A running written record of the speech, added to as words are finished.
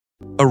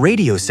A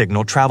radio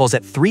signal travels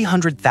at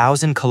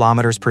 300,000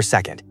 kilometers per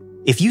second.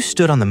 If you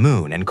stood on the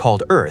moon and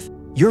called Earth,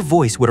 your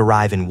voice would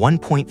arrive in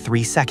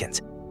 1.3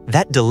 seconds.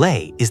 That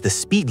delay is the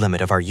speed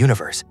limit of our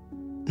universe.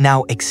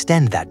 Now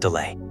extend that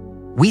delay.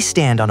 We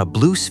stand on a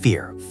blue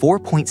sphere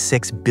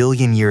 4.6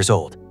 billion years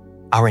old.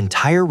 Our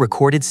entire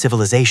recorded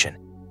civilization,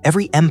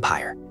 every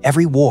empire,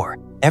 every war,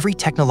 every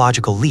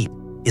technological leap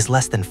is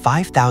less than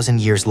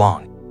 5,000 years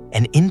long,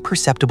 an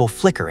imperceptible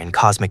flicker in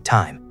cosmic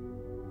time.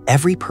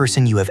 Every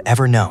person you have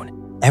ever known,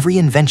 every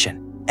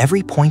invention,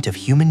 every point of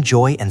human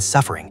joy and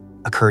suffering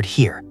occurred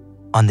here,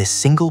 on this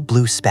single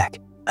blue speck,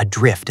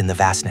 adrift in the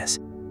vastness.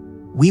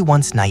 We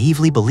once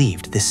naively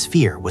believed this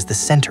sphere was the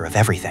center of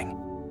everything.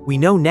 We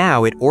know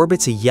now it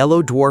orbits a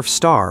yellow dwarf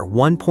star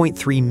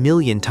 1.3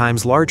 million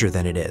times larger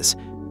than it is.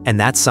 And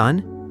that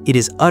sun? It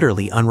is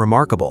utterly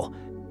unremarkable.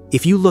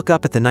 If you look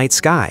up at the night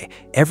sky,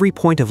 every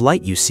point of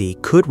light you see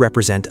could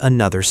represent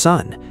another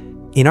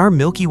sun. In our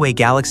Milky Way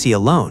galaxy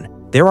alone,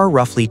 there are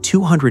roughly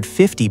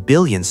 250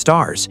 billion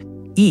stars.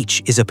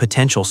 Each is a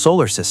potential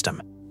solar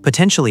system,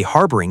 potentially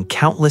harboring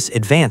countless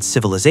advanced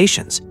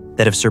civilizations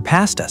that have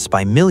surpassed us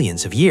by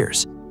millions of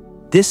years.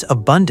 This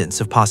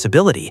abundance of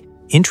possibility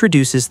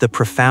introduces the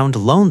profound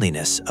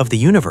loneliness of the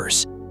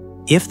universe.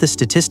 If the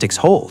statistics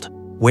hold,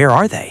 where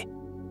are they?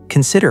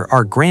 Consider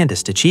our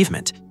grandest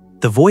achievement,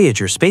 the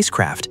Voyager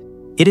spacecraft.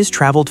 It has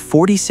traveled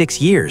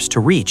 46 years to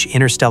reach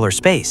interstellar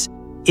space.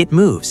 It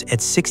moves at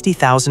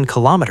 60,000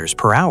 kilometers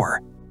per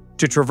hour.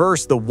 To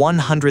traverse the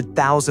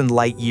 100,000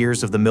 light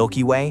years of the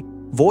Milky Way,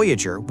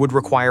 Voyager would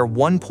require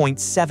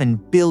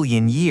 1.7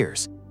 billion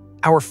years.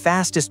 Our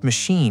fastest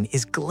machine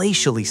is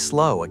glacially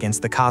slow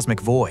against the cosmic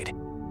void,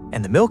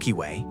 and the Milky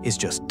Way is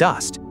just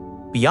dust.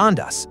 Beyond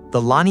us, the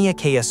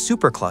Laniakea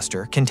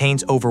supercluster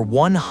contains over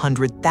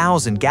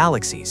 100,000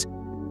 galaxies.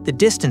 The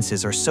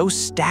distances are so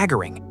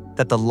staggering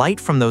that the light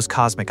from those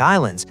cosmic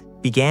islands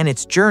began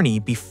its journey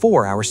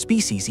before our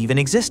species even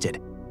existed.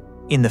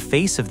 In the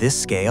face of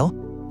this scale,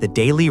 the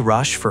daily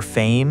rush for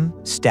fame,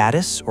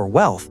 status, or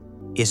wealth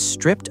is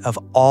stripped of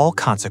all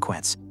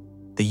consequence.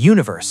 The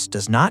universe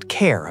does not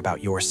care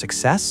about your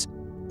success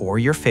or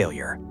your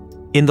failure.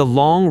 In the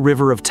long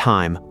river of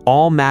time,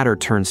 all matter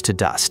turns to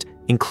dust,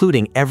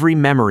 including every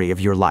memory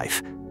of your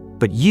life.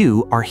 But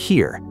you are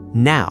here,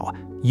 now.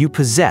 You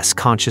possess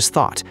conscious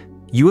thought.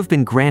 You have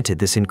been granted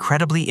this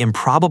incredibly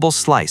improbable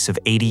slice of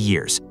 80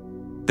 years.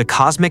 The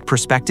cosmic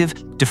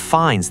perspective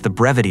defines the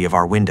brevity of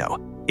our window.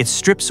 It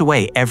strips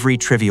away every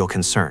trivial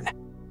concern.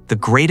 The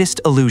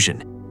greatest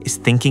illusion is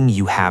thinking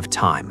you have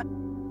time.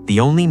 The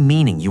only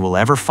meaning you will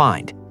ever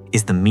find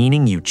is the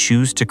meaning you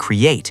choose to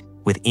create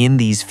within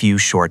these few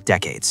short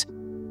decades.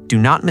 Do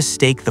not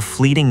mistake the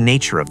fleeting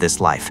nature of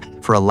this life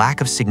for a lack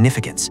of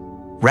significance.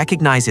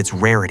 Recognize its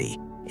rarity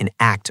and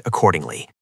act accordingly.